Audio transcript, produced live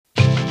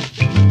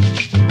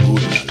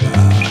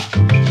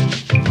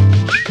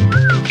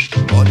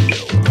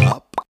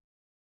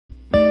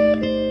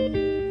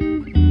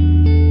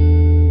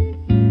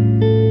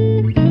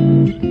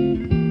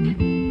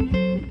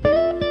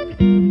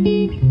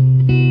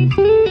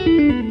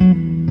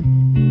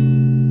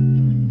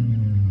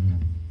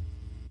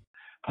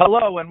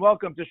Hello and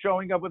welcome to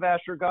Showing Up with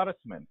Asher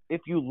Gottesman.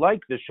 If you like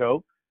the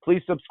show,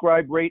 please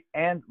subscribe, rate,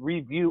 and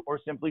review, or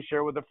simply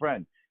share with a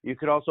friend. You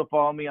could also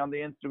follow me on the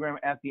Instagram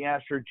at the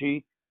Asher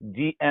G.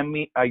 DM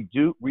me, I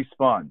do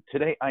respond.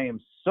 Today I am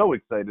so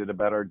excited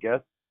about our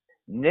guest,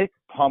 Nick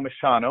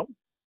Palmisano.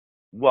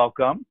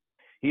 Welcome.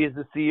 He is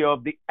the CEO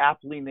of the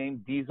aptly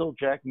named Diesel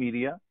Jack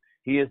Media.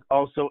 He is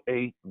also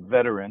a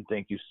veteran.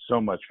 Thank you so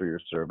much for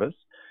your service.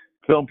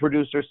 Film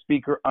producer,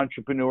 speaker,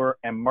 entrepreneur,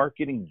 and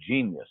marketing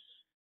genius.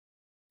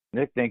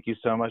 Nick, thank you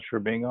so much for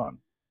being on.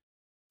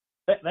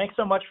 Thanks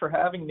so much for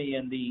having me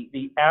and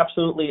the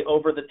absolutely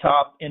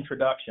over-the-top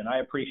introduction. I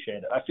appreciate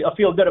it. I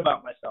feel good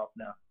about myself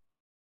now.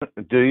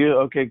 Do you?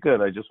 Okay,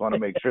 good. I just want to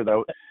make sure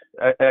that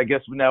I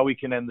guess now we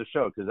can end the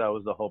show because that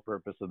was the whole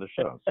purpose of the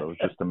show. So it was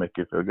just to make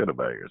you feel good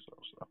about yourself.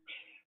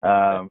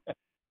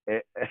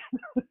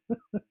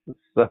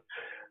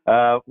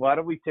 Why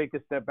don't we take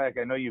a step back?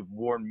 I know you've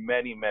worn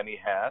many, many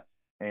hats,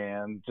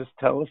 and just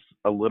tell us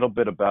a little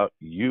bit about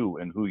you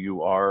and who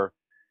you are.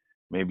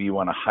 Maybe you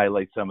want to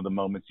highlight some of the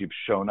moments you've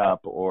shown up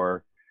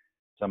or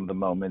some of the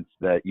moments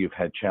that you've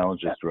had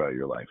challenges throughout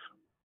your life.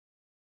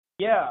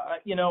 Yeah,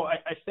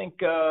 I think,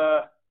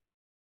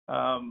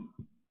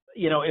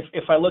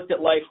 if I looked at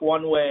life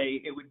one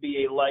way, it would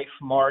be a life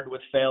marred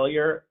with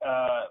failure.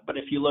 But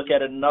if you look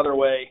at it another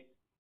way,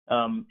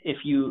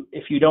 if you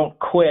don't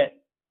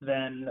quit,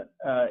 then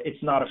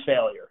it's not a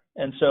failure.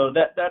 And so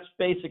that's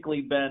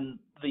basically been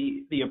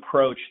the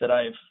approach that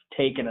I've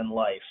taken in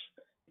life.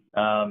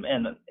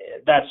 And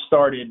that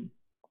started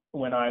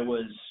when I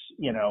was,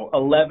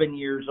 11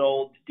 years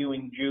old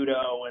doing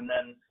judo and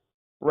then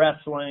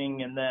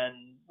wrestling and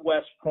then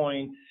West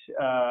Point,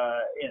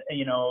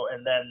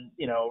 and then,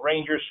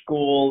 Ranger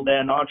School,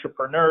 then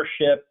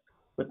entrepreneurship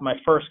with my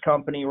first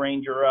company,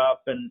 Ranger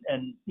Up. And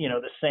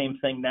the same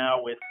thing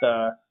now with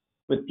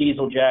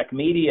Diesel Jack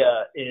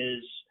Media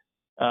is,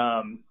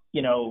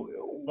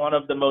 one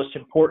of the most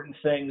important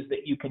things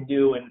that you can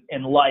do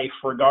in life,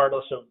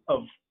 regardless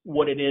of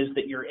what it is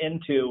that you're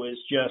into, is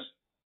just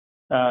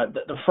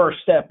the first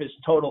step is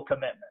total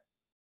commitment.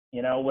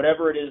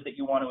 Whatever it is that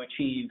you want to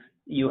achieve,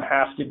 you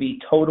have to be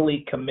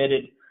totally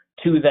committed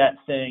to that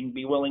thing,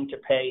 be willing to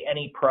pay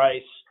any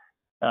price.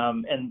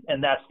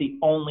 And that's the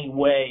only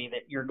way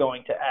that you're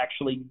going to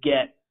actually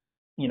get,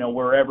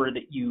 wherever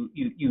that you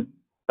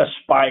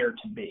aspire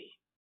to be.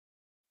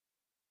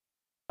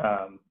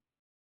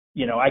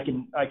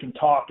 I can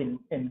talk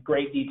in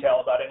great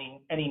detail about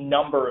any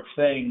number of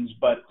things,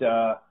 but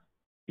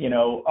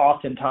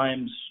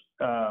oftentimes,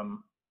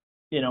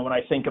 when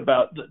I think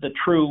about the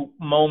true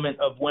moment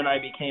of when I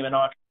became an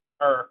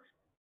entrepreneur,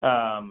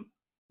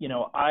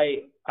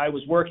 I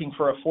was working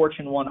for a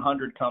Fortune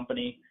 100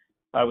 company.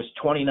 I was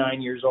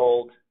 29 years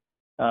old.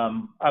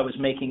 I was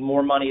making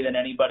more money than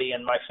anybody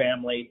in my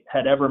family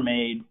had ever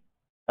made.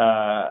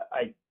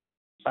 I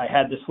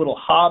had this little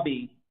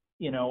hobby,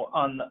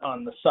 on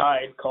the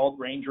side called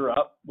Ranger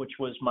Up, which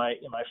was my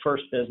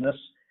first business.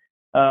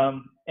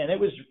 And it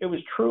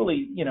was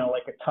truly,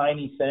 like a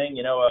tiny thing.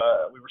 We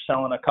were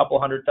selling a couple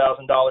 $100,000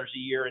 a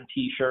year in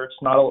T-shirts,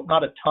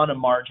 not a ton of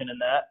margin in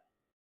that.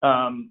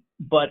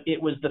 But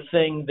it was the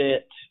thing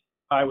that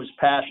I was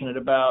passionate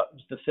about. It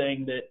was the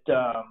thing that,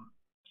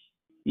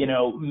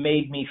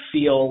 made me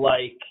feel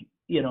like,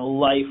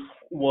 life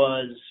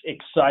was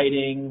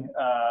exciting,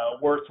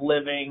 worth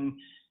living,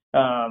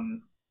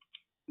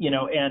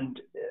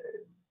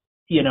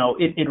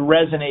 it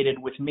resonated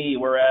with me,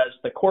 whereas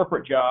the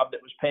corporate job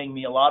that was paying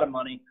me a lot of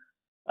money,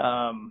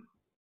 I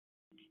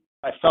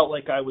felt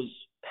like I was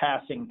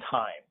passing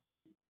time,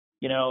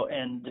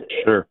 and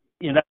sure.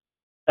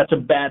 That's a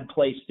bad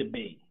place to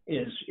be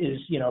is,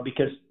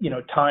 because,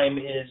 time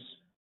is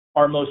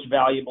our most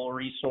valuable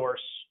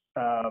resource,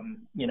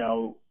 and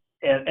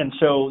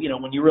so,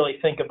 when you really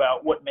think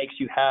about what makes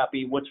you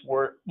happy, what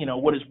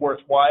is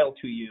worthwhile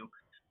to you,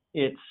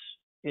 it's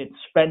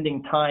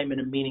spending time in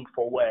a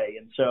meaningful way.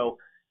 And so,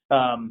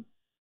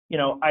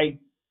 I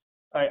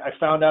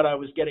found out I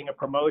was getting a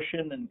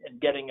promotion and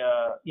getting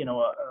a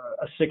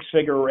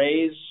six-figure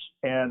raise,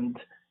 and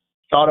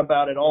thought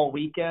about it all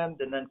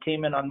weekend, and then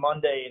came in on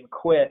Monday and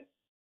quit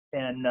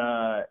and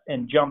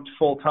jumped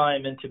full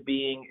time into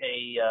being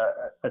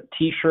a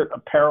T-shirt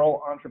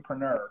apparel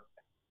entrepreneur,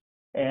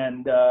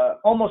 and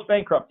almost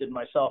bankrupted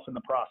myself in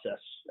the process.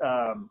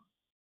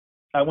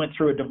 I went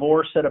through a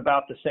divorce at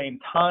about the same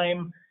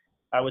time.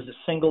 I was a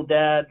single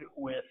dad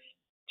with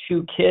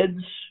two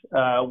kids,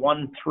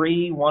 one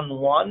 3, one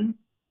 1.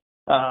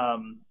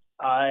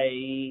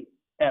 I,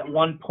 at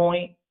one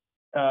point,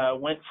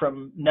 went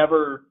from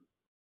never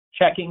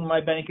checking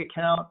my bank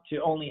account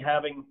to only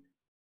having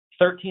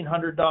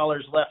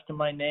 $1,300 left in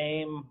my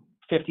name,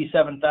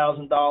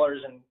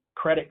 $57,000 in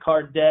credit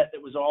card debt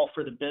that was all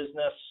for the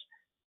business.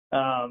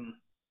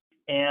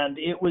 And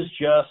it was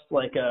just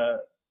like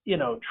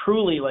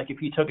truly, like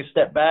if you took a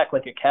step back,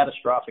 like a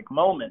catastrophic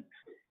moment.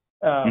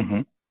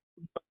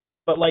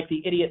 But like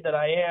the idiot that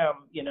I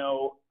am,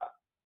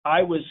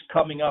 I was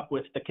coming up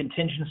with the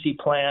contingency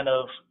plan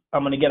of,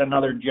 I'm going to get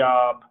another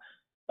job.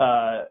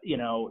 to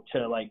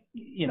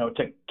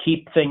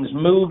keep things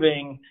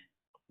moving,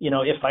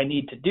 if I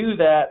need to do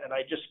that. And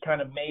I just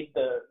kind of made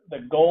the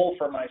goal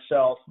for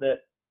myself that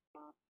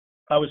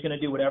I was going to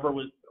do whatever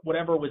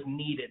was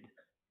needed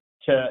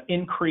to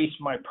increase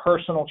my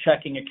personal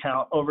checking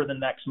account over the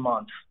next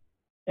month.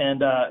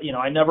 And,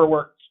 I never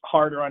worked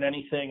harder on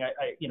anything.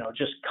 I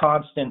just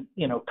constant,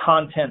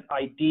 content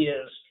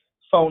ideas,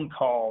 phone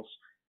calls.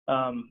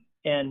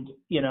 And,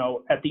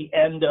 at the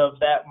end of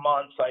that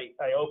month,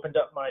 I opened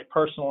up my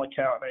personal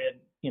account and I had,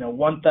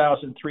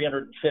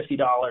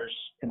 $1,350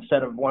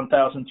 instead of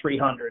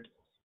 $1,300.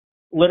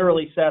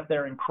 Literally sat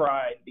there and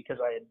cried because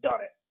I had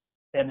done it.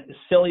 And as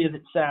silly as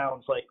it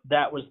sounds, like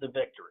that was the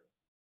victory.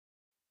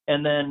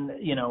 And then,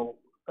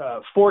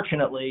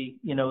 fortunately,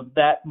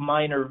 that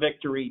minor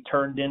victory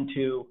turned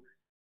into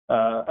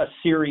a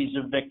series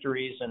of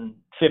victories. And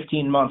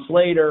 15 months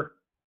later,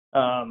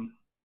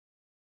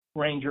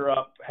 Ranger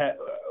Up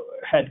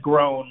had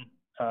grown,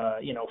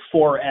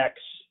 4x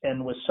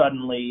and was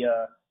suddenly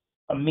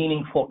a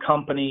meaningful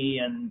company.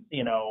 And,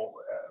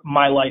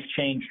 my life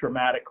changed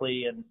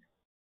dramatically. And,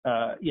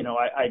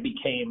 I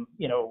became,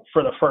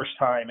 for the first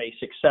time, a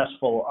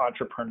successful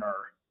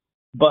entrepreneur.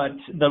 But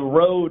the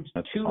road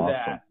That's to awesome.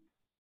 that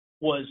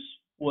was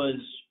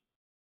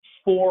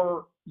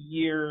 4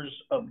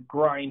 years of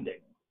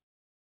grinding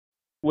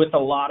with a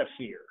lot of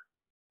fear,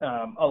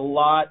 a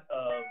lot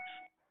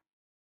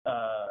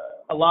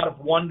of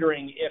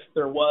wondering if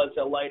there was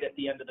a light at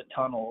the end of the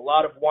tunnel, a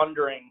lot of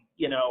wondering,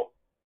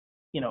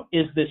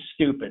 is this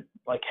stupid?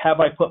 Like, have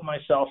I put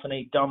myself in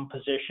a dumb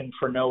position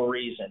for no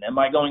reason? Am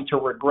I going to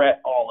regret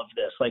all of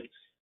this? Like,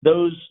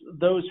 those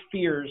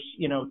fears,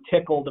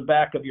 tickle the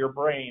back of your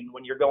brain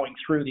when you're going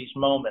through these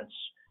moments.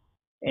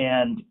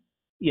 And,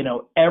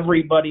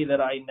 everybody that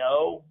I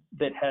know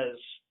that has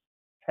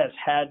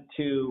had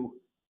to,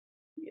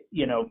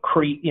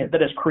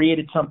 that has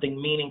created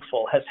something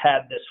meaningful has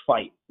had this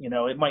fight.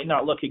 It might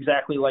not look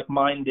exactly like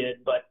mine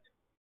did, but,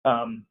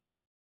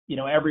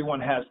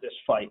 everyone has this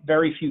fight.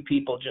 Very few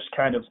people just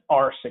kind of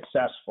are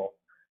successful.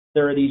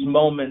 There are these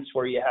moments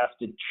where you have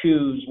to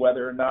choose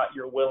whether or not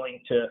you're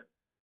willing to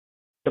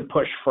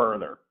push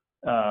further.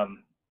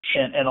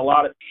 And a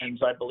lot of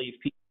times I believe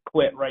people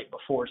quit right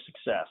before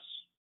success.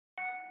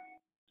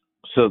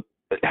 So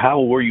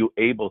how were you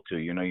able to,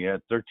 you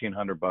had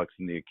 $1,300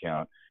 in the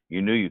account.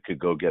 You knew you could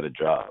go get a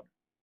job.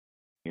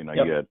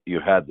 Yep. You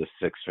had the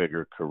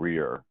six-figure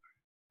career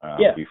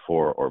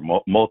before, or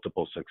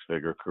multiple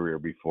six-figure career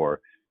before.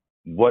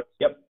 What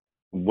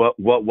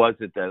was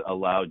it that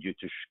allowed you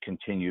to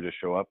continue to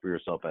show up for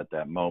yourself at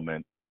that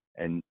moment,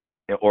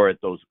 or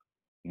at those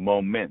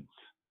moments,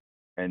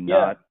 and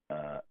not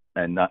I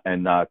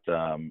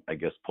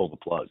guess pull the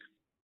plug?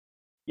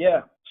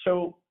 Yeah.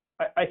 So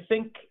I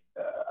think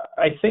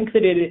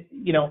that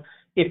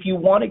if you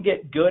want to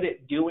get good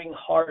at doing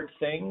hard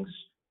things,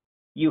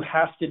 you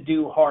have to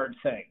do hard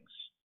things.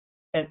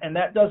 And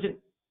that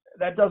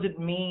doesn't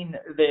mean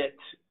that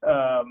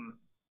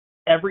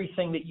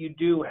everything that you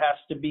do has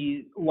to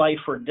be life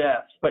or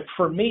death. But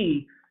for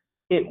me,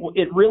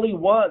 it really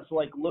was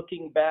like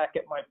looking back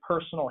at my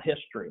personal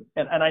history.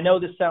 And I know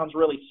this sounds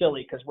really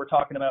silly because we're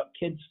talking about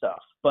kid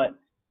stuff, but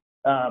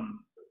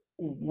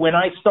when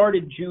I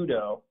started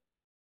judo,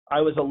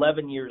 I was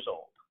 11 years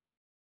old,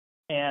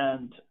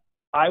 and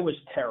I was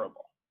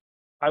terrible.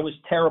 I was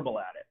terrible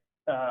at it,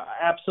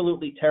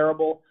 absolutely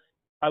terrible.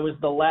 I was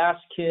the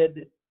last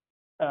kid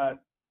of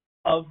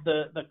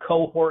the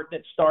cohort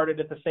that started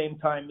at the same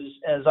time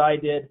as I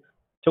did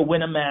to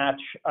win a match.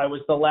 I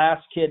was the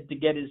last kid to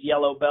get his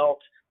yellow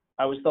belt.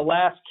 I was the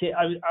last kid.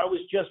 I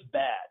was just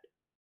bad.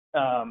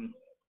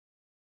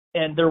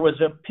 And there was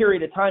a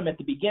period of time at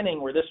the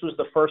beginning where this was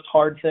the first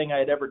hard thing I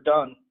had ever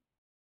done,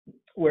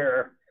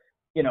 where,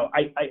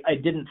 I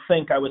didn't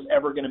think I was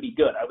ever going to be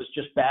good. I was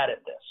just bad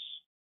at this.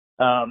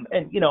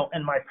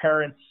 And my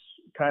parents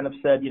kind of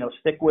said,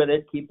 stick with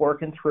it, keep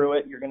working through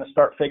it. You're going to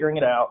start figuring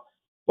it out.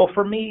 Well,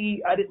 for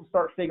me, I didn't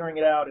start figuring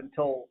it out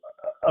until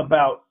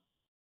about,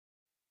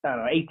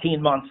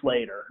 18 months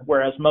later,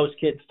 whereas most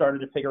kids started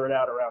to figure it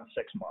out around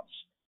 6 months.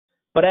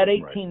 But at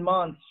 18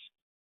 months,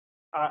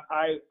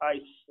 I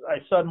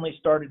suddenly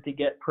started to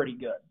get pretty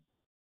good.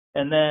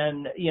 And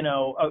then,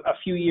 a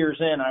few years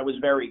in, I was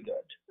very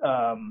good.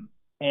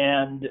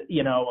 And,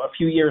 a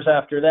few years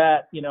after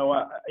that,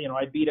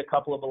 I beat a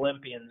couple of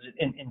Olympians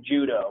in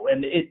judo.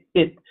 And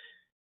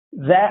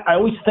that I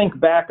always think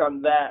back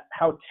on that,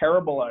 how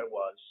terrible I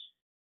was.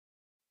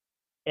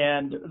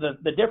 And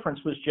the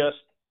difference was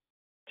just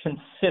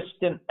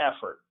consistent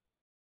effort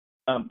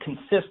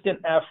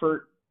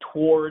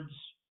towards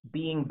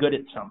being good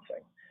at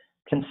something,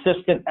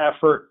 consistent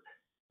effort,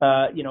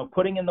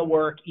 putting in the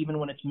work even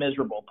when it's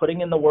miserable,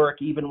 putting in the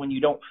work even when you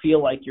don't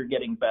feel like you're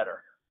getting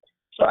better.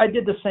 So I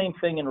did the same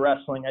thing in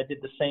wrestling. I did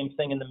the same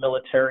thing in the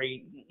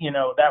military.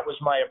 That was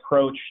my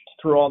approach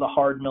through all the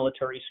hard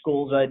military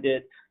schools I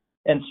did.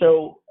 And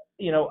so,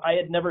 I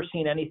had never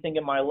seen anything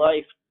in my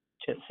life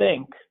to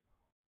think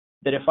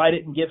that if I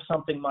didn't give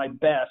something my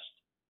best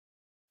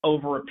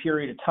over a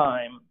period of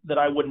time, that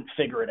I wouldn't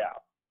figure it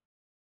out.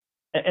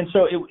 And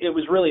so it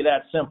was really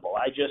that simple.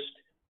 I just,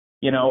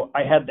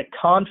 I had the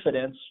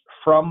confidence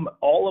from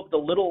all of the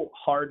little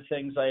hard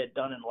things I had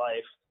done in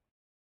life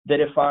that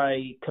if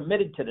I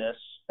committed to this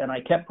and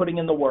I kept putting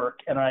in the work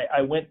and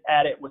I went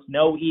at it with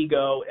no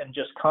ego and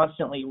just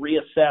constantly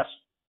reassessed,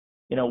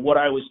 what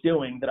I was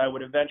doing, that I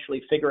would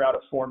eventually figure out a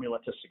formula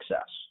to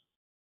success.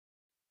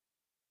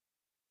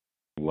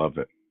 Love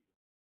it.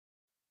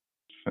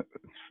 It's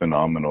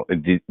phenomenal.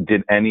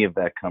 Did any of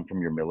that come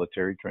from your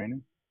military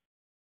training?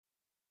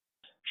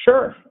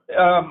 Sure.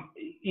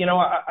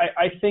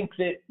 I think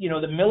that,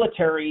 the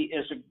military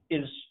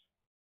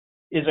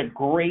is a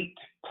great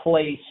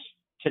place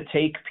to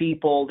take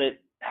people that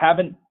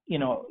haven't,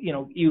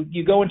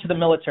 you go into the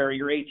military,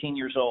 you're 18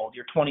 years old,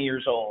 you're 20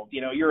 years old,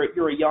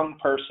 you're a young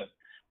person.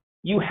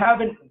 You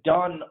haven't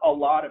done a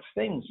lot of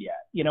things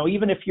yet.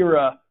 Even if you're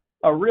a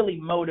really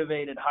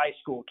motivated high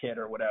school kid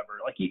or whatever,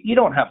 like you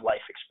don't have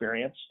life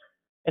experience.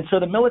 And so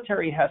the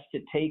military has to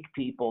take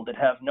people that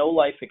have no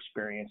life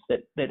experience,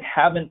 that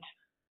haven't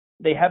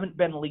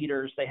been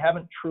leaders, they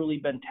haven't truly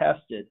been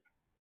tested,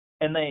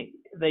 and they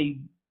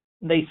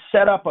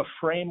set up a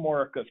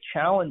framework of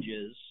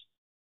challenges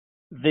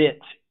that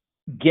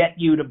get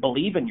you to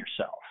believe in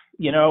yourself,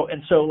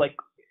 And so,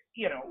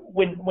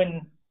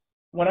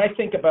 when I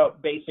think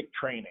about basic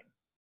training,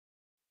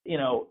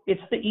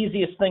 it's the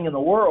easiest thing in the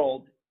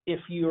world. If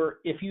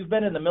you've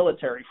been in the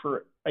military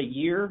for a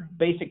year,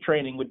 basic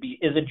training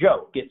is a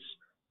joke. It's,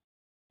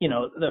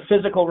 the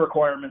physical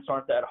requirements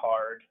aren't that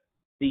hard.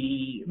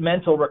 The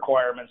mental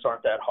requirements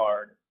aren't that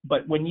hard.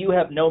 But when you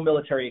have no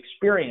military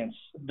experience,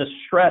 the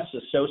stress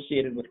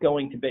associated with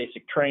going to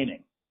basic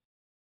training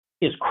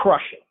is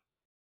crushing.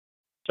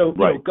 So,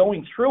 right.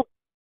 Going through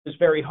it is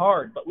very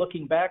hard, but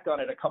looking back on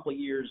it a couple of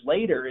years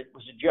later, it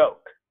was a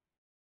joke.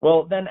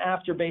 Well, then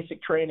after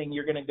basic training,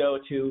 you're going to go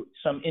to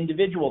some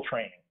individual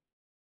training,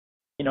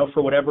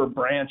 for whatever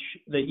branch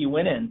that you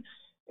went in.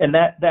 And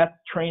that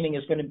training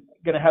is going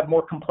to have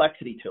more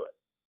complexity to it.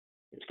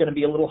 It's going to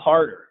be a little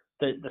harder.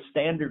 The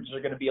standards are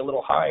going to be a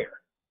little higher,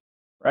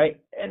 right?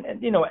 And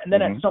then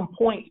mm-hmm. at some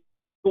point,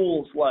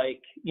 schools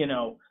like,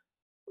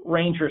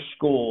 Ranger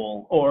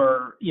School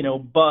or,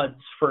 BUD/S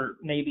for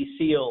Navy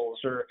SEALs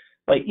or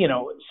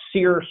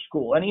SEER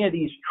School, any of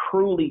these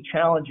truly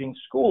challenging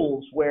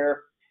schools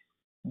where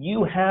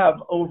you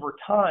have over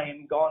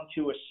time gone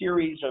to a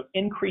series of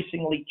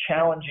increasingly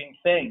challenging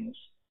things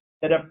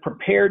that have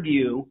prepared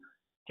you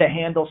to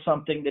handle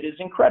something that is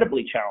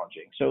incredibly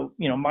challenging. So,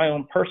 my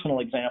own personal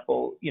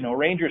example,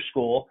 Ranger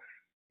School,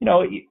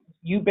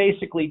 you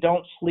basically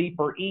don't sleep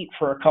or eat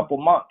for a couple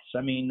months.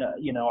 I mean,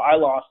 I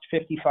lost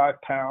 55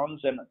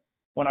 pounds, and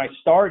when I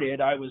started,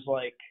 I was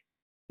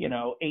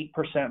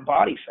 8%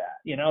 body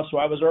fat, so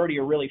I was already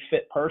a really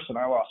fit person.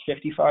 I lost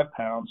 55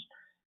 pounds.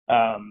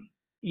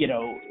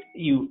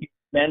 You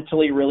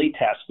mentally really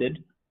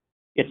tested.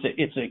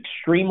 It's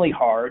extremely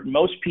hard.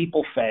 Most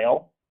people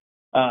fail.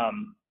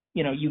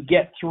 You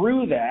get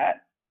through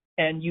that,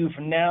 and you've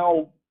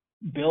now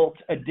built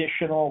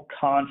additional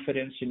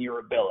confidence in your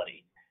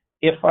ability.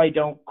 If I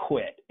don't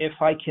quit, if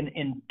I can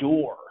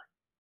endure,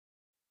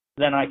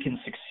 then I can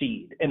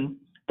succeed. And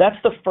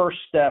that's the first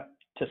step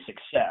to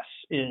success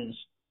is,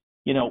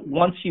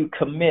 once you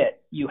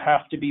commit, you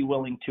have to be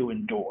willing to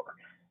endure.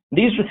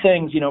 These are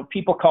things,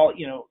 people call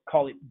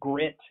it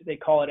grit. They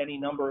call it any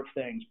number of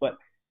things. But,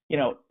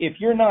 if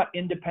you're not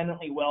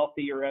independently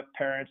wealthy or have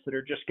parents that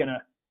are just going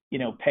to,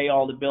 pay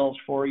all the bills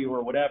for you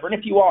or whatever. And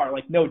if you are,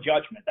 no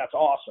judgment, that's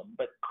awesome.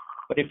 But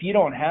if you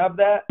don't have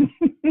that,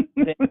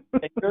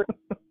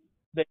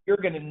 then you're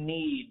going to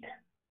need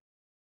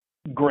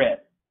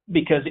grit,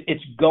 because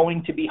it's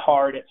going to be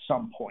hard at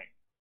some point.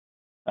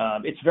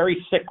 It's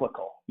very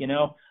cyclical.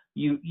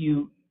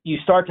 You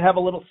start to have a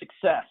little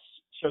success,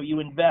 so you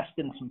invest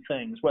in some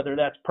things, whether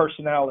that's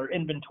personnel or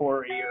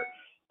inventory or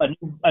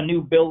a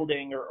new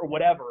building or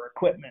whatever,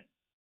 equipment.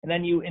 And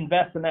then you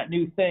invest in that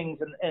new things,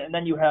 and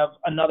then you have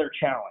another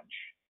challenge.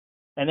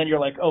 And then you're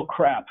like, oh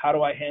crap, how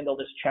do I handle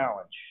this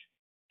challenge?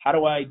 How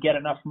do I get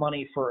enough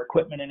money for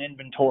equipment and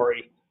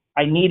inventory?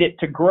 I need it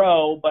to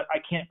grow, but I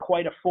can't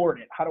quite afford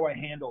it. How do I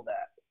handle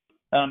that?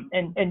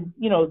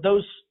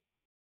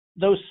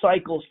 Those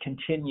cycles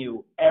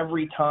continue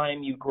every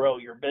time you grow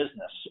your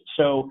business.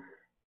 So,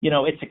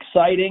 it's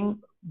exciting,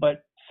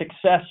 but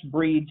success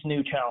breeds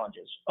new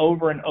challenges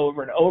over and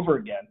over and over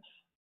again.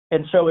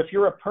 And so if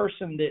you're a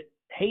person that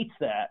hates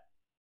that,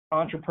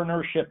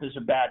 entrepreneurship is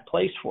a bad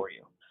place for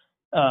you.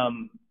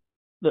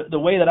 The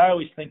way that I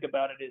always think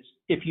about it is,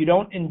 if you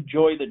don't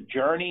enjoy the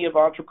journey of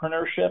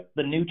entrepreneurship,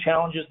 the new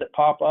challenges that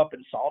pop up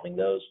and solving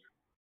those,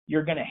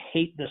 you're going to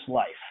hate this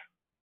life,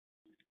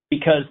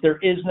 because there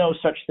is no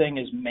such thing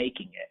as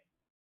making it.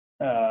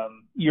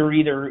 You're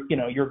either,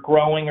 you're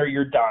growing or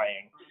you're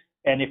dying.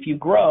 And if you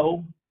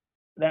grow,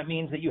 that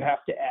means that you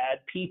have to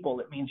add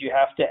people. It means you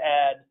have to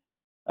add,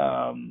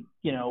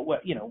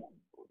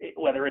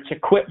 whether it's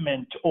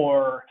equipment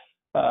or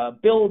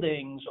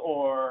buildings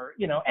or,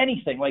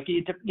 anything.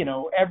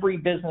 Every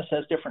business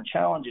has different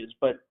challenges,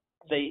 but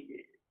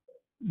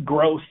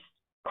growth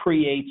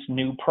creates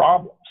new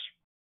problems.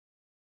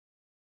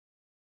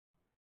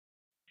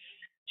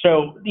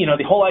 So,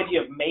 the whole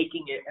idea of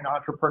making it an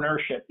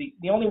entrepreneurship,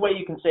 the only way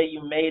you can say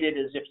you made it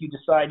is if you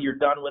decide you're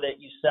done with it,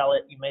 you sell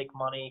it, you make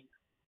money.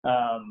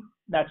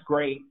 That's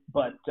great.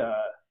 But,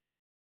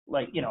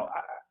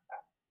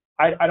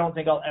 I don't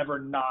think I'll ever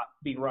not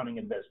be running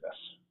a business.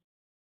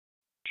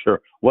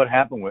 Sure. What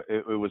happened with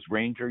it? It was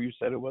Ranger, you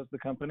said it was the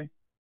company?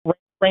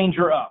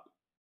 Ranger Up.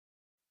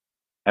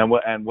 And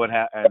what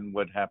happened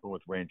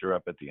with Ranger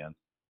Up at the end?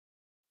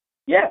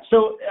 Yeah.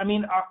 So, I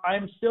mean,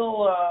 I'm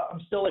still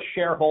a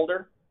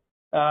shareholder.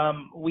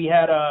 We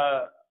had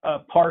a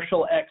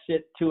partial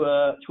exit to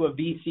a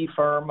VC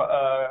firm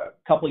a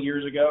couple of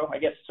years ago. I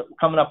guess it's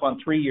coming up on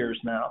 3 years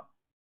now.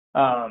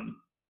 And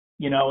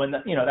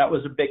that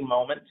was a big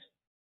moment.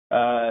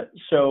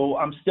 So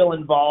I'm still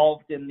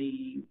involved in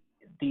the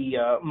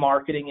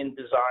marketing and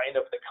design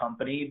of the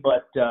company,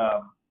 but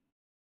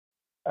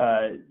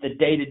the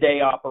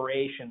day-to-day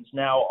operations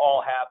now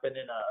all happen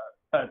in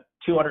a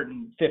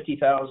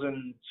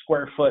 250,000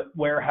 square foot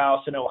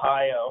warehouse in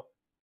Ohio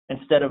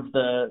instead of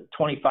the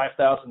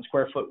 25,000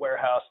 square foot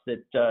warehouse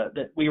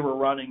that we were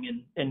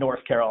running in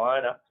North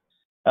Carolina.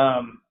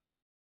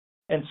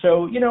 And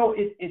so,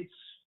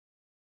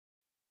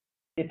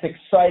 it's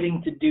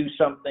exciting to do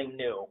something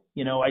new.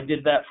 I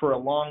did that for a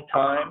long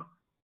time.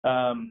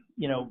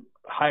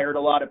 Hired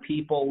a lot of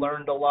people,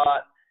 learned a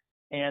lot,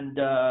 and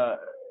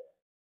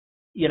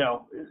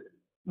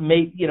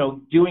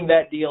doing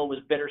that deal was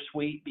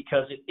bittersweet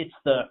because it's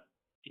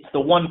the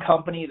one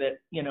company that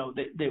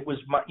that was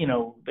my,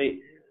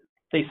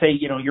 they say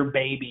your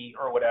baby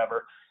or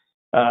whatever.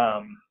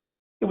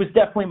 It was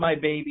definitely my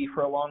baby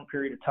for a long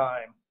period of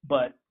time,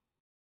 but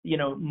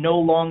no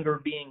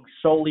longer being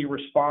solely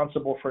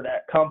responsible for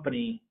that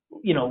company,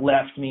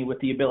 left me with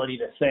the ability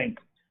to think,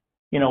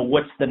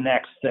 what's the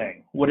next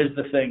thing? What is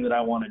the thing that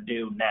I want to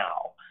do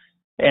now?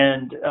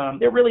 And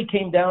it really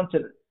came down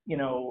to,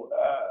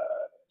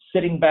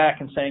 sitting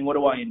back and saying, what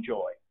do I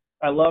enjoy?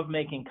 I love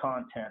making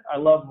content. I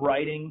love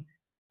writing.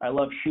 I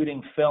love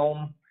shooting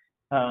film.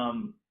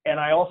 And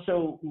I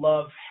also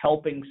love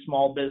helping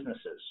small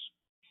businesses.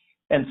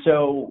 And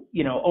so,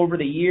 over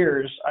the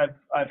years,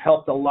 I've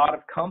helped a lot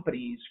of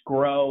companies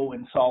grow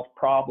and solve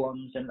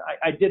problems. And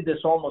I did this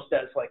almost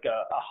as like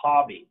a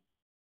hobby.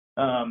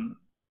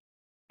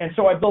 And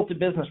so I built a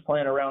business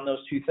plan around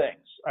those two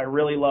things. I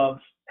really love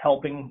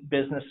helping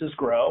businesses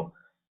grow,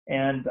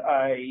 and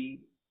I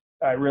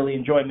really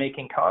enjoy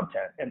making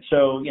content. And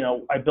so,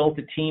 I built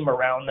a team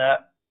around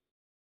that.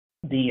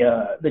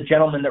 The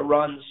gentleman that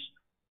runs,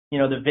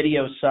 the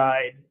video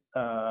side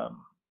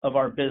of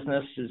our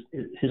business,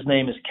 his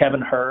name is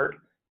Kevin Hurd.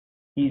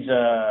 He's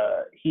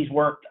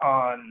worked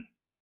on,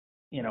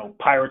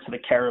 Pirates of the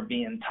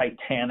Caribbean,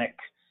 Titanic,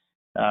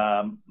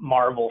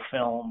 Marvel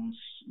films,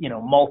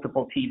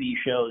 multiple TV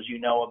shows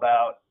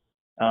about,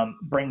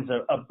 brings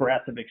a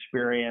breadth of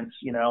experience,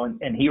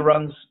 and he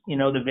runs,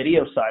 the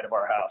video side of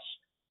our house.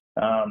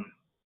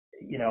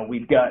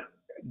 We've got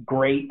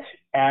great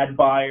ad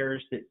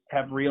buyers that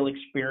have real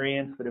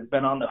experience, that have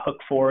been on the hook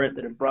for it,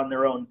 that have run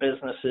their own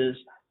businesses.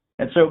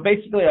 And so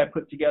basically I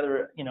put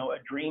together, a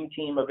dream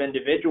team of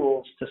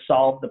individuals to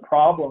solve the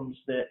problems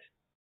that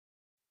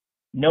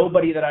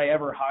nobody that I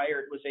ever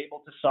hired was able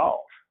to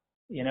solve.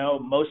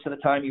 Most of the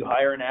time you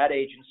hire an ad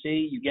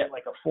agency, you get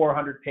like a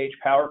 400-page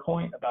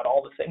PowerPoint about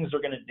all the things they're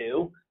going to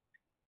do.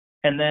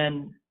 And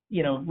then,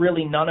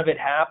 really none of it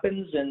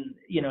happens. And,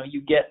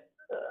 you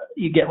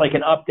get like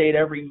an update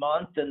every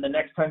month. And the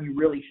next time you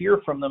really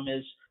hear from them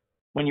is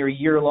when your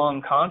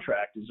year-long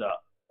contract is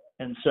up.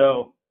 And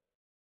so,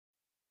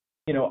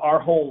 our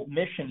whole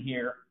mission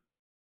here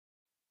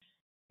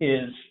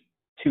is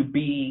to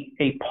be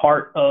a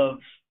part of,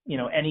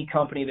 any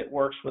company that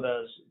works with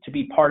us, to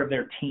be part of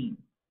their team.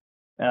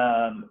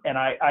 And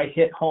I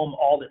hit home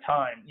all the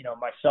time,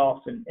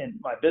 myself and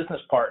my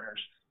business partners,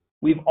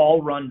 we've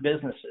all run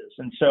businesses.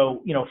 And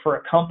so, for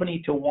a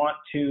company to want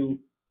to,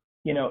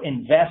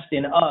 invest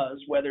in us,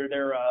 whether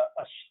they're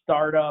a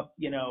startup,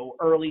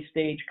 early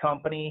stage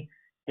company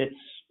that's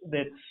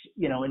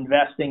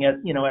investing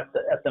at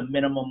the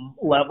minimum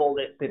level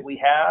that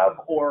we have,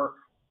 or,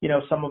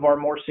 some of our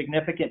more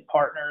significant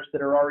partners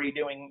that are already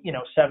doing,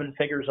 7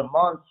 figures a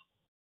month,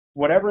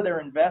 whatever their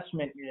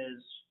investment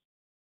is,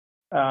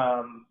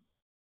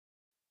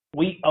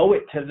 we owe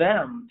it to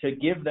them to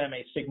give them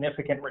a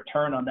significant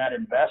return on that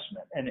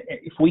investment. And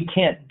if we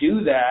can't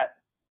do that,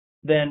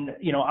 then,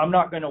 I'm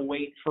not going to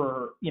wait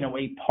for,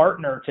 a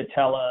partner to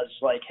tell us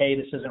like, hey,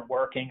 this isn't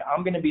working.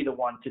 I'm going to be the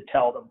one to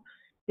tell them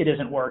it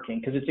isn't working,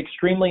 because it's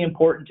extremely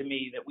important to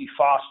me that we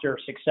foster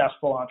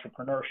successful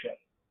entrepreneurship.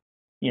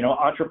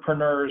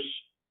 Entrepreneurs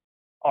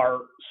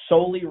are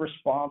solely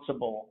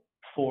responsible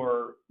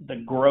for the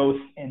growth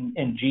in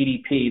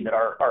GDP that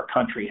our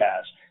country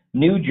has.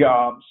 New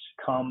jobs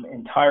come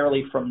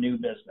entirely from new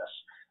business.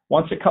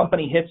 Once a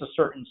company hits a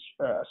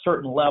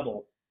certain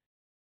level,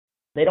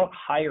 they don't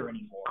hire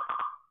anymore.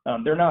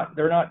 They're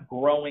not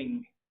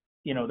growing.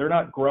 They're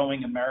not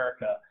growing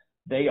America.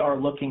 They are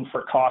looking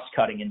for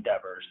cost-cutting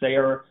endeavors. They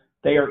are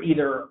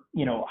either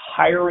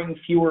hiring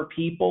fewer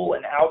people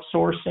and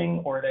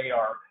outsourcing, or they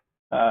are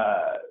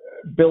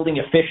building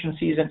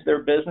efficiencies into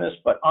their business.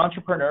 But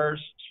entrepreneurs,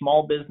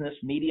 small business,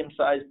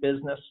 medium-sized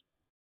business,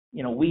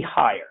 we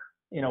hire,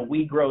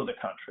 we grow the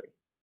country.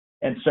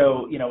 And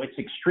so, it's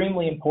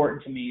extremely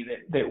important to me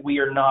that we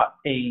are not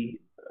a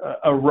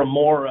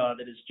remora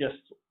that is just,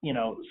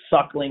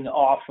 suckling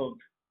off of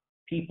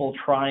people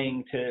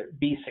trying to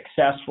be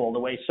successful the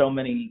way so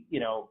many,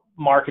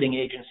 marketing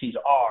agencies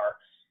are.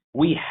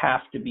 We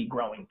have to be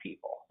growing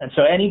people. And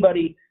so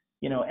anybody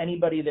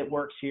that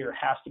works here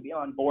has to be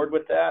on board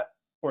with that,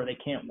 or they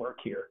can't work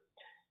here.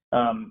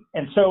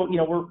 And so,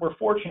 we're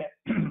fortunate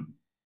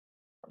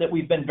that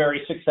we've been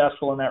very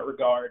successful in that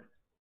regard.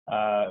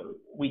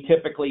 We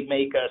typically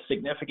make a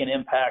significant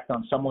impact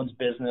on someone's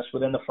business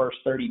within the first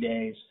 30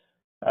 days.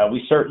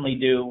 We certainly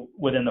do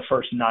within the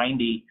first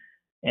 90,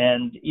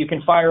 and you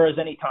can fire us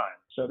anytime.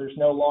 So there's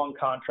no long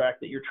contract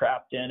that you're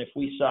trapped in. If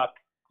we suck,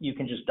 you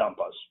can just dump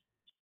us.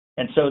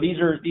 And so these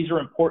are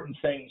important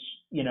things,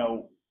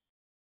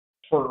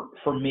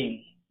 for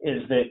me,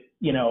 is that,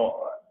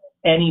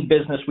 any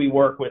business we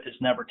work with is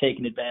never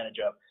taken advantage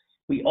of.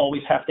 We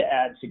always have to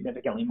add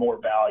significantly more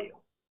value.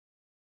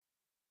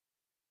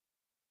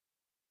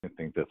 I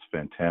think that's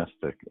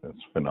fantastic.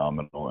 That's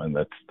phenomenal. And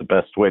that's the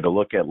best way to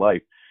look at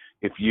life.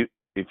 If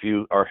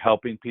you are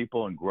helping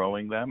people and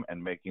growing them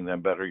and making them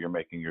better, you're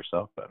making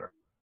yourself better.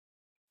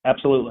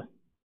 Absolutely.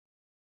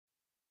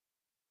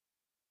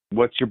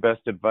 What's your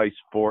best advice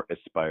for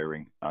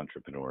aspiring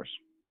entrepreneurs?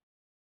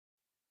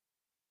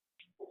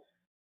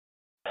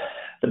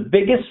 The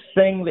biggest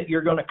thing that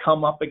you're going to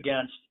come up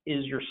against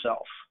is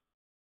yourself.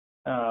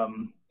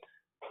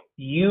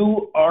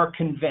 You are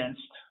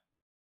convinced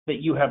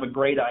that you have a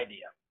great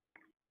idea,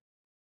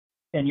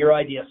 and your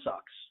idea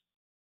sucks,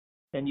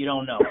 and you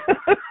don't know.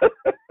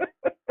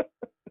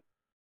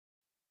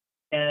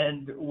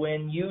 And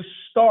when you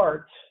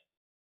start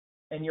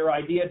and your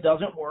idea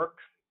doesn't work,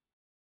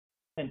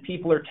 and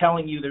people are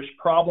telling you there's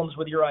problems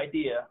with your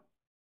idea,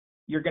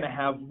 you're going to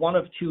have one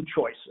of two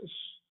choices.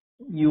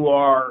 You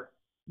are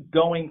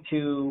going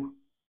to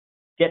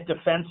get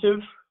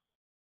defensive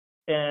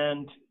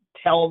and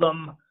tell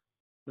them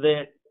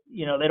that,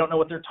 they don't know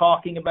what they're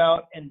talking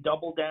about, and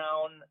double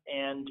down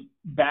and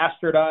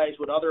bastardize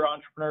what other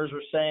entrepreneurs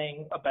are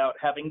saying about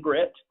having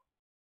grit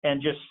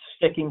and just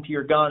sticking to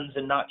your guns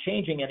and not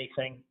changing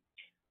anything.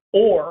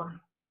 Or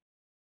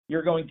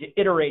you're going to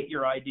iterate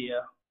your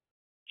idea,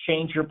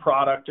 change your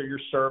product or your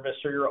service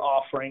or your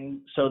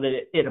offering so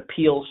that it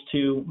appeals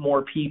to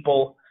more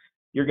people.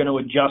 You're going to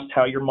adjust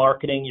how you're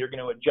marketing. You're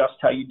going to adjust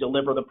how you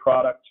deliver the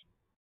product.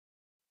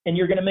 And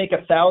you're going to make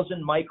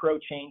 1,000 micro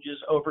changes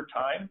over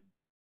time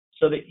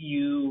so that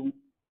you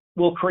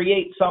will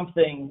create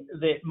something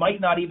that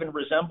might not even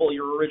resemble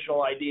your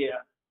original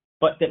idea,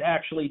 but that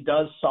actually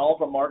does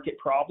solve a market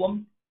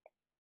problem.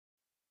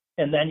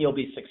 And then you'll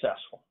be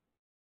successful.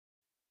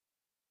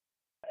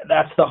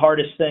 That's the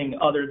hardest thing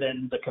other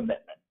than the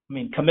commitment. I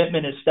mean,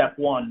 commitment is step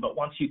one, but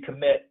once you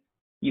commit,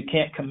 you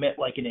can't commit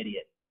like an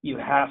idiot. You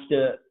have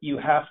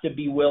to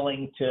be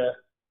willing to,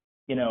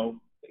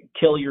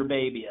 kill your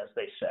baby, as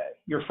they say.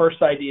 Your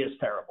first idea is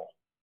terrible.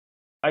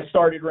 I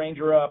started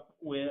Ranger Up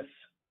with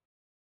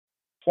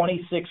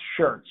 26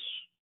 shirts.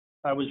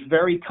 I was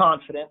very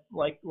confident,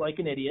 like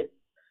an idiot,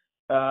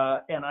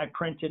 and I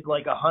printed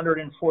like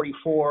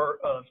 144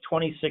 of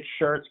 26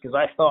 shirts because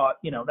I thought,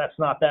 that's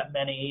not that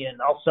many,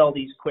 and I'll sell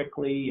these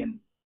quickly, and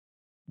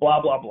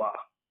blah, blah, blah.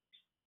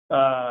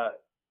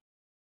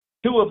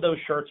 2 of those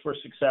shirts were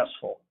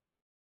successful.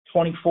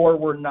 24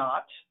 were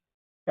not,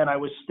 and I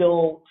was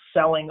still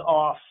selling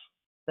off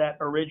that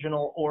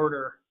original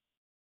order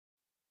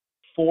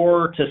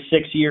 4 to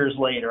 6 years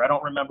later. I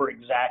don't remember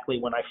exactly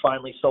when I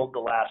finally sold the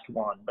last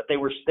one, but they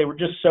were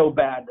just so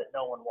bad that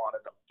no one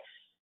wanted them.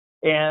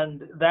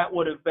 And that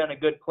would have been a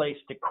good place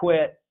to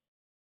quit,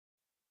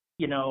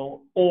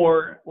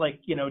 or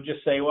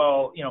just say,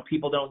 well,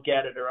 people don't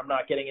get it, or I'm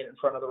not getting it in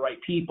front of the right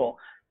people.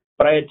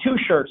 But I had 2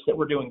 shirts that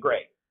were doing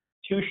great.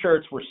 2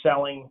 shirts were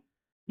selling,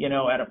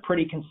 at a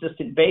pretty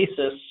consistent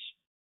basis.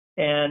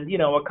 And,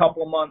 a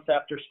couple of months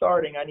after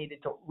starting, I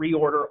needed to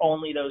reorder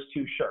only those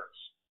 2 shirts.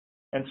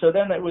 And so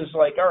then it was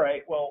like, all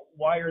right, well,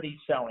 why are these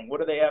selling? What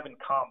do they have in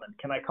common?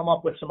 Can I come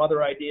up with some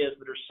other ideas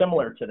that are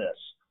similar to this?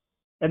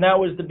 And that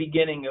was the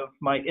beginning of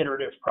my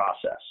iterative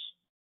process.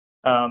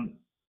 And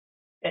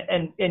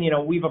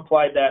we've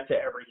applied that to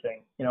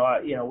everything,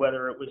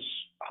 whether it was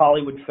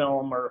Hollywood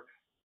Film or,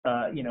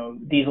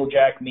 Diesel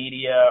Jack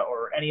Media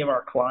or any of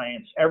our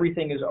clients.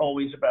 Everything is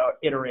always about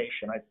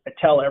iteration. I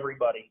tell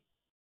everybody,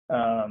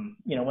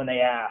 when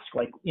they ask,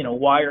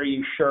 why are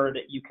you sure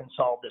that you can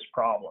solve this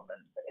problem?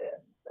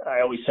 And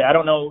I always say, I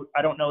don't know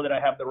that I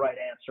have the right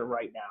answer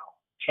right now.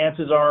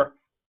 Chances are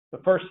the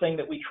first thing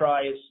that we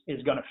try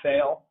is going to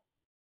fail,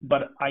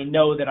 but I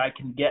know that I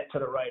can get to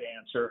the right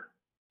answer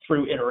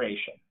through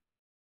iteration.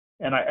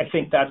 And I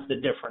think that's the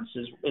difference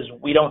is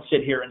we don't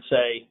sit here and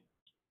say,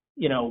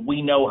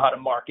 we know how to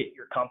market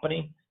your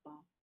company,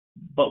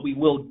 but we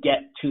will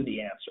get to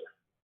the answer.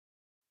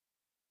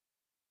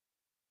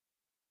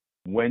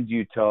 When do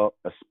you tell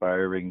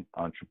aspiring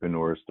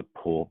entrepreneurs to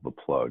pull the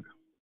plug?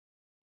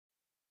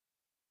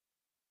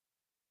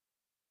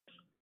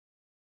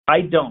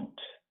 I don't.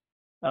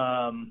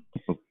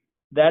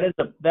 That's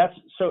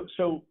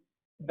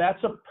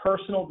a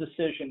personal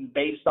decision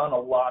based on a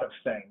lot of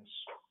things.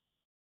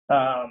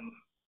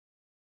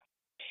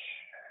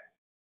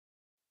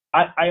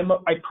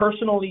 I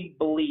personally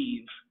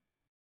believe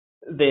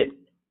that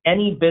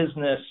any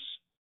business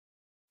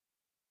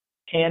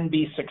can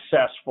be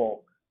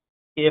successful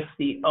if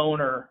the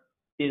owner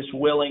is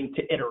willing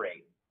to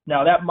iterate.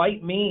 Now, that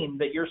might mean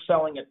that you're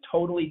selling a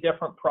totally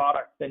different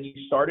product than you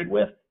started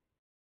with.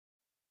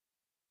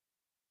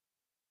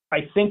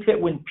 I think that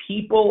when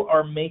people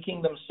are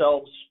making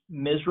themselves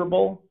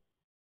miserable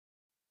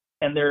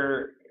and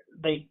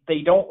they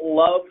don't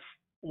love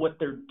what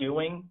they're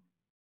doing,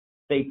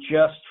 they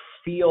just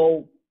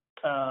feel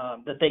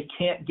that they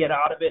can't get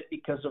out of it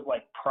because of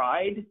like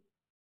pride.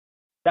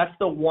 That's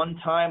the one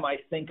time I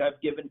think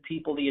I've given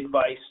people the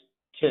advice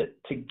to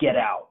get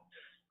out,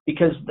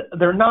 because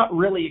they're not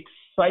really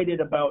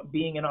excited about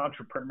being an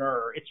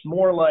entrepreneur. It's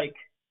more like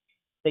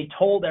they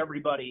told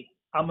everybody,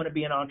 I'm going to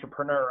be an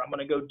entrepreneur. I'm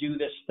going to go do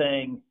this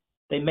thing.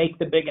 They make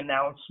the big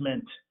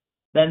announcement.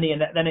 Then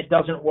it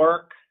doesn't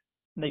work.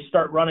 And they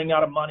start running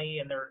out of money,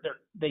 and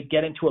they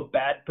get into a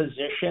bad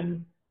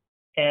position,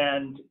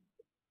 and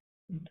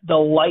the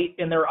light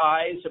in their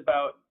eyes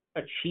about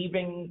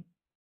achieving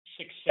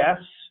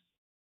success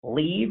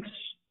leaves,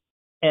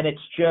 and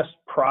it's just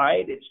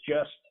pride. It's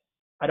just,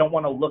 I don't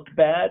want to look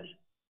bad.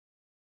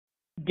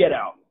 Get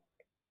out.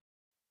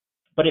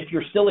 But if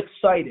you're still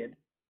excited,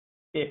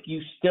 if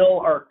you still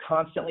are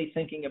constantly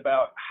thinking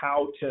about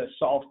how to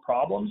solve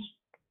problems,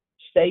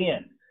 stay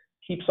in.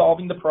 Keep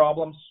solving the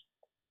problems.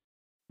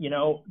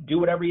 Do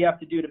whatever you have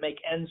to do to make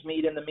ends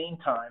meet in the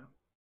meantime,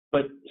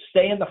 but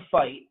stay in the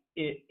fight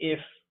if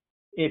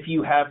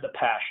you have the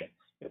passion.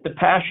 If the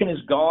passion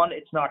is gone,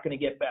 it's not going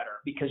to get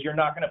better, because you're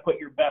not going to put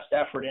your best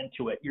effort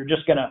into it. You're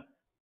going to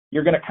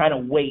kind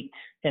of wait,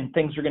 and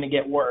things are going to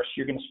get worse.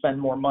 You're going to spend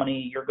more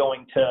money. You're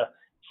going to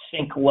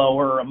sink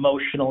lower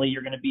emotionally.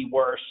 You're going to be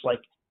worse. Like,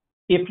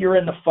 if you're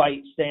in the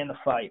fight, stay in the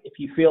fight. If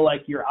you feel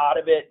like you're out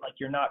of it, like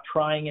you're not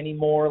trying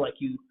anymore, like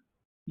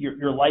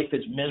your life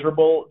is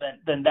miserable,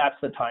 then that's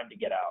the time to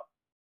get out.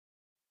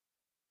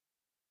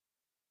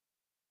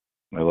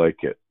 I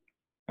like it.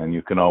 And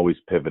you can always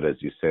pivot, as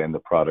you say, and the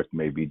product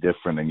may be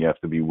different, and you have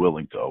to be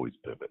willing to always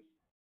pivot.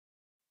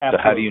 Absolutely.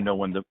 So how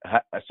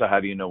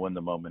do you know when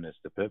the moment is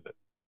to pivot?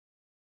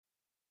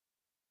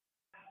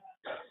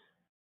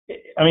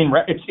 I mean,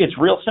 it's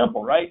real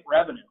simple, right?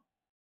 Revenue.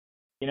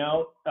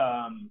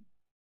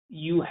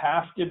 You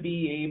have to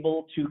be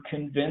able to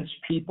convince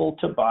people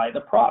to buy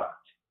the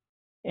product.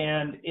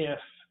 And if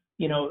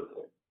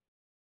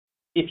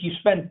you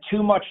spend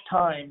too much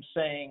time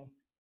saying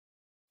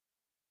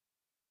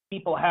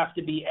people have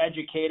to be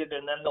educated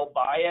and then they'll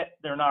buy it,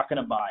 they're not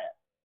going to buy it.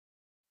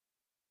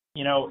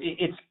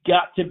 It's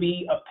got to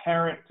be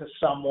apparent to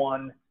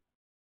someone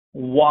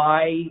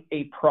why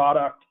a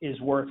product is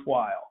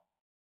worthwhile.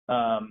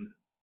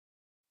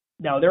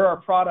 Now, there are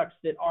products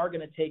that are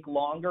going to take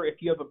longer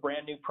if you have a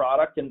brand new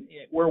product, and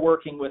we're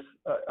working with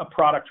a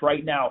product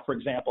right now, for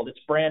example, that's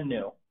brand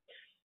new.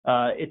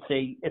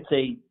 It's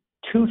a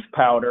tooth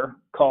powder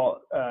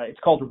called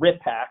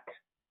Ripack.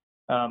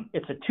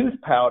 It's a tooth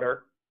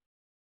powder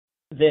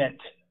that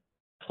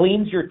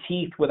cleans your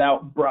teeth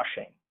without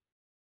brushing.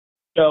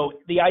 So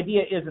the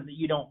idea isn't that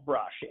you don't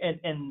brush,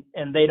 and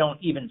they don't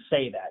even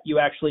say that. You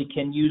actually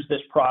can use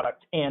this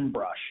product and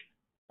brush.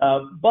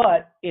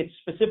 But it's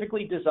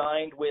specifically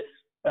designed with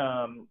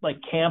like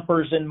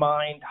campers in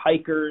mind,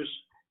 hikers,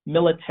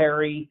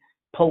 military,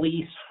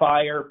 police,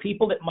 fire,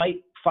 people that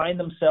might find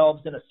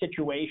themselves in a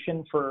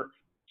situation for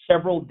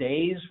several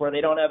days where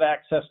they don't have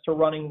access to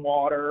running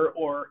water,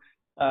 or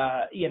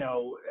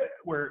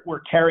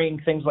where carrying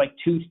things like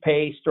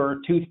toothpaste or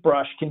a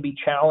toothbrush can be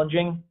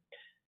challenging.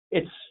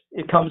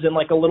 It comes in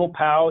like a little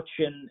pouch,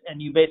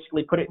 and you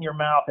basically put it in your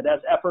mouth. It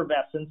has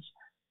effervescence.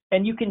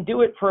 And you can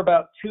do it for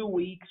about 2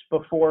 weeks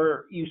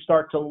before you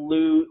start to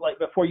lose,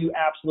 before you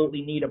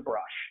absolutely need a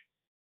brush.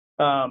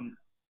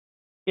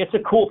 It's a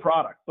cool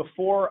product.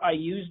 Before I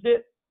used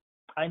it,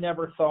 I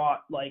never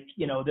thought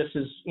this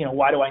is,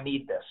 why do I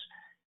need this?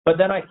 But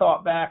then I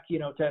thought back,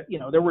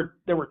 there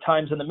were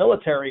times in the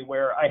military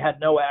where I had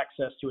no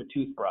access to a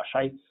toothbrush.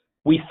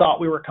 We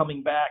thought we were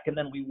coming back, and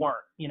then we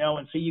weren't,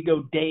 and so you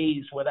go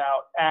days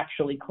without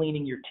actually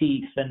cleaning your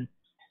teeth.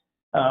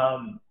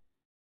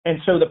 And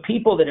so the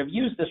people that have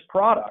used this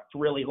product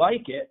really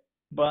like it,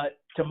 but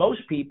to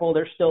most people,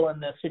 they're still in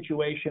the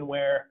situation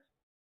where,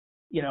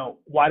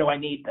 why do I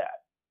need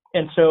that?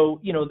 And so,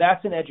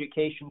 that's an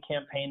education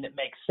campaign that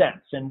makes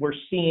sense. And we're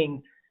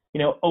seeing,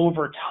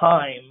 over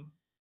time,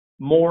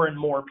 more and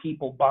more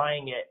people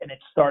buying it, and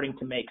it's starting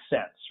to make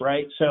sense,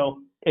 right? So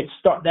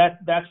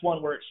that's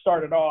one where it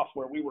started off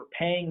where we were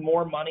paying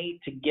more money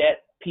to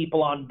get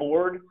people on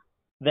board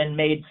than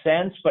made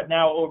sense. But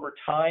now over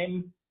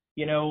time,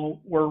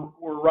 we're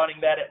running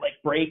that at like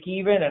break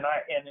even, and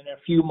in a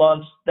few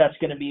months that's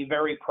going to be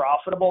very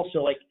profitable.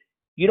 So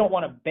you don't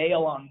want to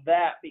bail on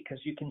that, because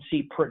you can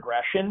see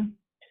progression.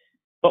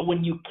 But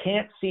when you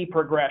can't see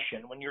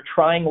progression, when you're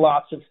trying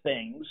lots of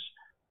things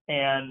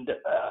and,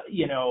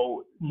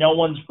 no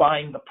one's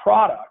buying the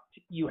product,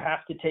 you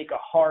have to take a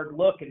hard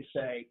look and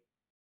say,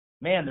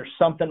 man, there's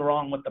something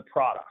wrong with the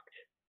product.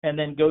 And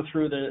then go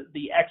through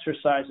the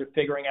exercise of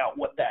figuring out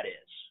what that is.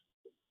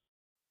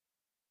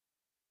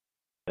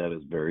 That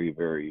is very,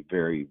 very,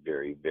 very,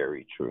 very,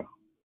 very true.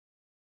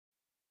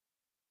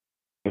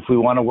 If we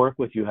want to work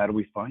with you, how do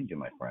we find you,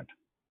 my friend?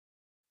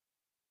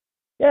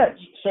 Yeah,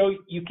 so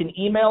you can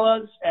email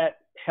us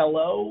at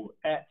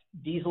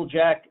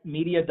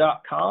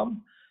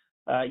hello@dieseljackmedia.com.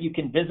 You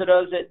can visit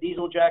us at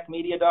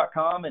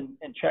dieseljackmedia.com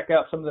and check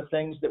out some of the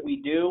things that we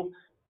do.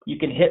 You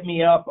can hit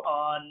me up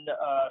on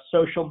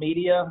social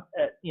media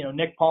at,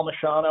 Nick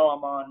Palmisano.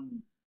 I'm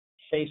on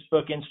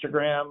Facebook,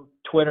 Instagram,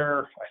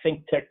 Twitter, I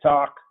think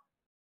TikTok,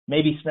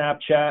 maybe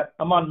Snapchat.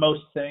 I'm on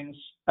most things.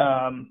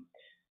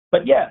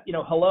 But yeah,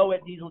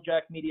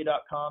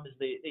 hello@dieseljackmedia.com is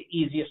the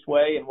easiest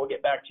way, and we'll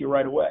get back to you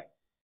right away.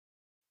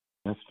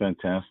 That's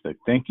fantastic.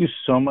 Thank you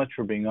so much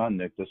for being on,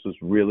 Nick. This was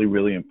really,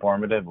 really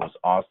informative. It was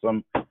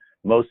awesome.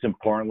 Most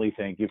importantly,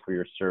 thank you for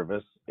your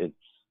service. It's,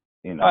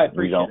 I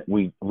appreciate it.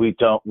 We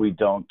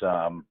don't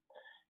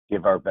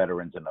give our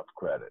veterans enough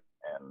credit,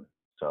 and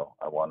so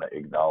I want to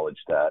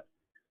acknowledge that,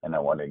 and I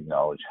want to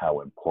acknowledge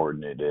how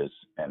important it is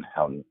and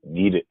how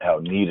needed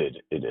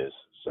it is.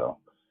 So,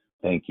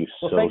 thank you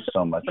so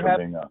much for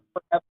being on.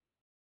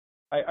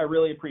 I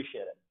really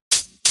appreciate it.